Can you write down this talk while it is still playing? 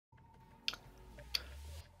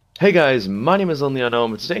Hey guys, my name is Only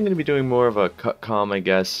Unknown, but today I'm going to be doing more of a cut com, I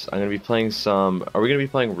guess. I'm going to be playing some... Are we going to be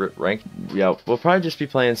playing ranked? Yeah, we'll probably just be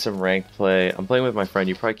playing some ranked play. I'm playing with my friend.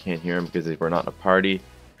 You probably can't hear him because we're not in a party,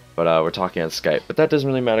 but we're talking on Skype. But that doesn't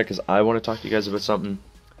really matter because I want to talk to you guys about something.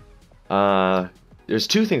 There's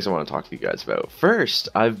two things I want to talk to you guys about. First,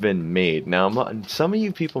 I've been made. Now, some of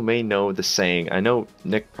you people may know the saying. I know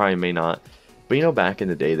Nick probably may not. But you know, back in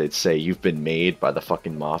the day, they'd say you've been made by the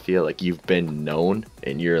fucking mafia, like you've been known,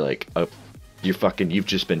 and you're like, you've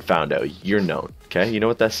just been found out. You're known, okay? You know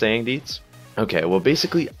what that saying, Deets? Okay, well,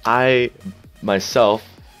 basically, I myself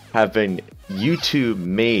have been YouTube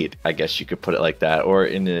made, I guess you could put it like that, or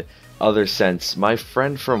in the other sense, my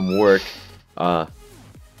friend from work,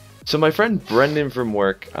 so my friend Brendan from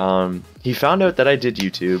work, he found out that I did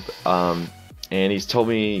YouTube, and he's told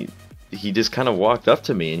me. He just kind of walked up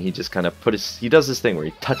to me and he just kind of he does this thing where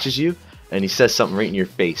he touches you and he says something right in your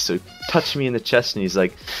face. So he touched me in the chest and he's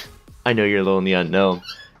like, I know you're Lonely Unknown.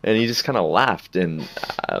 And he just kind of laughed and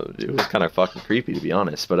it was kind of fucking creepy, to be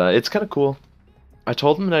honest. But it's kind of cool. I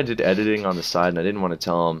told him that I did editing on the side and I didn't want to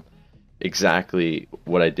tell him exactly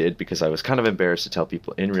what I did because I was kind of embarrassed to tell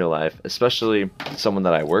people in real life, especially someone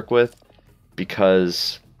that I work with,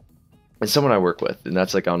 because... it's someone I work with, and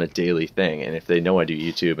that's like on a daily thing, and if they know I do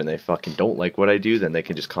YouTube and they fucking don't like what I do, then they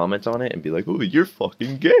can just comment on it and be like, oh, you're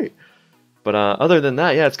fucking gay. But other than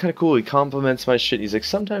that, yeah, it's kind of cool. He compliments my shit. He's like,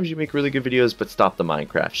 sometimes you make really good videos, but stop the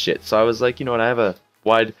Minecraft shit. So I was like, you know what, I have a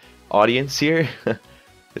wide audience here.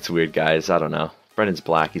 It's weird, guys, I don't know. Brendan's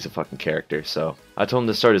black, he's a fucking character, so I told him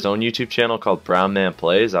to start his own YouTube channel called Brown Man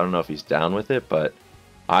Plays. I don't know if he's down with it, but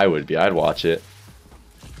I would be. I'd watch it.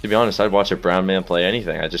 To be honest, I'd watch a brown man play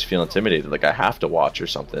anything. I just feel intimidated, like I have to watch or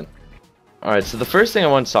something. Alright, so the first thing I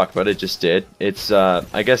want to talk about, I just did. It's,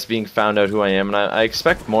 I guess, being found out who I am, and I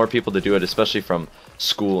expect more people to do it, especially from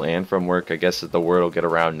school and from work. I guess that the word will get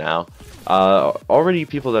around now. Already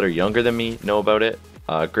people that are younger than me know about it.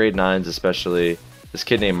 Grade 9s especially. This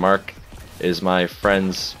kid named Mark is my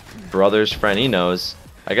friend's brother's friend. He knows.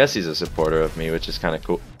 I guess he's a supporter of me, which is kind of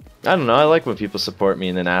cool. I don't know, I like when people support me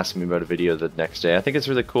and then ask me about a video the next day. I think it's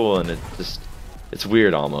really cool and it's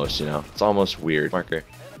weird almost, you know. It's almost weird. Marker.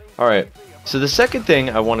 Alright, so the second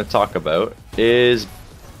thing I want to talk about is,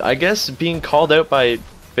 I guess, being called out by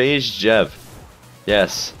FazeJev.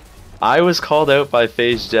 Yes, I was called out by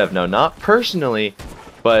FazeJev. No, not personally,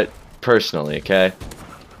 but personally, okay?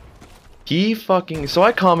 He fucking... So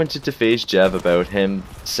I commented to FazeJev about him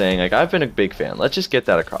saying, like, I've been a big fan. Let's just get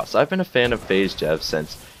that across. I've been a fan of FazeJev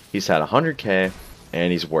since... he's had 100K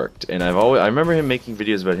and he's worked, and I remember him making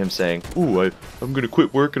videos about him saying, ooh, I'm gonna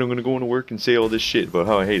quit work and I'm gonna go into work and say all this shit about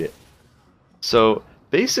how I hate it. So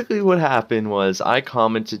basically what happened was I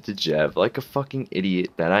commented to Jev like a fucking idiot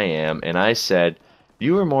that I am, and I said,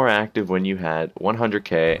 you were more active when you had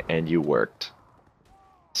 100K and you worked.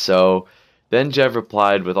 So then Jev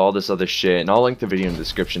replied with all this other shit, and I'll link the video in the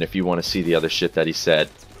description if you want to see the other shit that he said.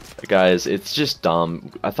 Guys, it's just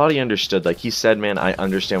dumb. I thought he understood. Like, he said, man, I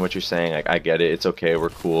understand what you're saying. Like, I get it. It's okay. We're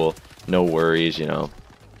cool. No worries, you know.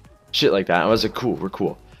 Shit like that. I was like, cool. We're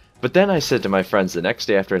cool. But then I said to my friends the next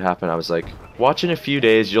day after it happened, I was like, watch in a few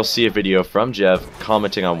days. You'll see a video from Jev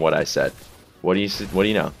commenting on what I said. What do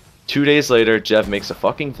you know? 2 days later, Jev makes a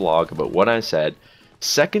fucking vlog about what I said.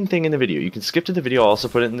 Second thing in the video. You can skip to the video. I'll also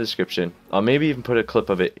put it in the description. I'll maybe even put a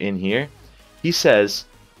clip of it in here. He says...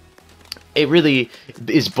 it really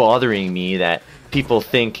is bothering me that people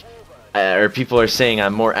think, or people are saying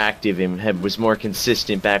I'm more active and was more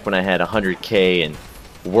consistent back when I had 100K and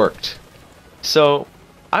worked. So,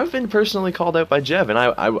 I've been personally called out by Jev, and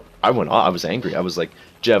I was angry. I was like,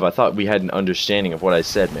 Jev, I thought we had an understanding of what I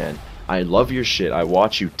said, man. I love your shit. I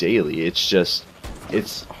watch you daily. It's just,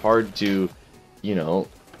 it's hard to, you know,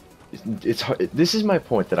 it's hard. This is my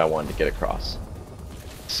point that I wanted to get across.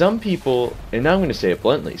 Some people, and now I'm going to say it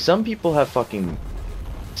bluntly, some people have fucking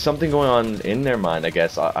something going on in their mind, I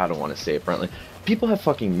guess. I don't want to say it bluntly. People have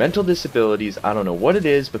fucking mental disabilities. I don't know what it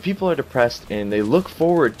is, but people are depressed and they look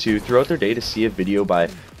forward to, throughout their day, to see a video by,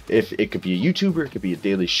 if it could be a YouTuber, it could be a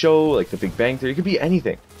daily show, like The Big Bang Theory, it could be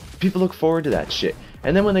anything. People look forward to that shit.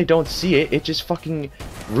 And then when they don't see it, it just fucking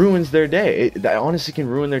ruins their day. That honestly can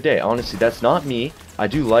ruin their day. Honestly, that's not me. I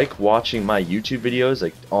do like watching my YouTube videos,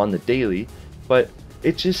 like, on the daily, but...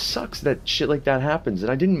 it just sucks that shit like that happens,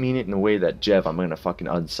 and I didn't mean it in a way that, Jev, I'm gonna fucking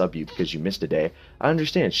unsub you because you missed a day. I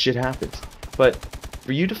understand, shit happens. But,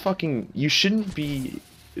 for you to fucking, you shouldn't be,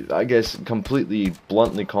 I guess, completely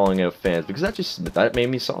bluntly calling out fans, because that made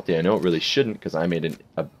me salty. I know it really shouldn't, because I made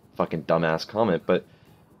a fucking dumbass comment, but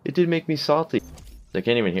it did make me salty. I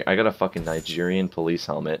can't even hear, I got a fucking Nigerian police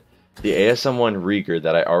helmet. The ASM1 Rieger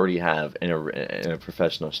that I already have in a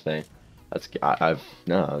professional thing. That's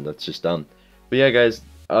just dumb. But yeah, guys,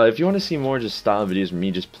 if you want to see more just style videos of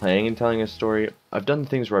me just playing and telling a story, I've done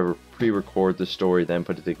things where I pre-record the story, then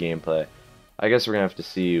put it to gameplay. I guess we're gonna have to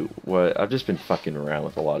see what... I've just been fucking around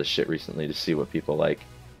with a lot of shit recently to see what people like.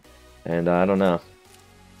 And I don't know.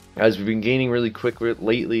 Guys, we've been gaining really quick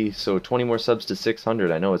lately, so 20 more subs to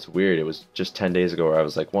 600. I know it's weird. It was just 10 days ago where I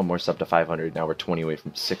was like, one more sub to 500. Now we're 20 away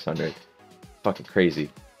from 600. Fucking crazy.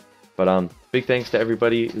 But big thanks to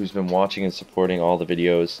everybody who's been watching and supporting all the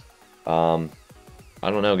videos. I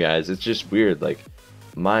don't know, guys. It's just weird. Like,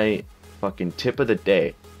 my fucking tip of the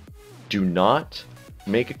day: do not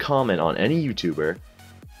make a comment on any YouTuber.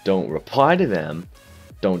 Don't reply to them.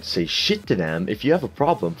 Don't say shit to them. If you have a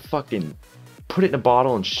problem, fucking put it in a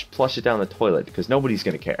bottle and flush it down the toilet, because nobody's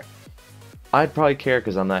gonna care. I'd probably care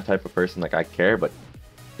because I'm that type of person. Like, I care, but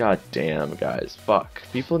god damn, guys, fuck.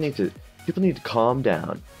 People need to calm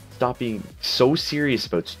down. Stop being so serious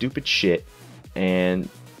about stupid shit. And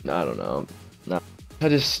I don't know.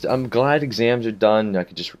 I'm glad exams are done. I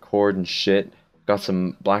can just record and shit. Got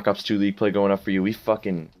some Black Ops 2 League play going up for you. We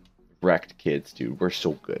fucking wrecked, kids, dude. We're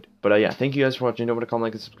so good. But yeah, thank you guys for watching. Don't forget to comment,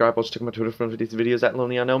 like, and subscribe. Also check my Twitter for today's videos at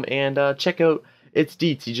LonelyUnknown. And check out It's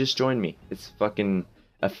Deets. He just joined me. It's fucking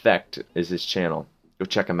Effect is his channel. Go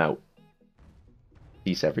check him out.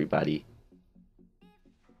 Peace, everybody.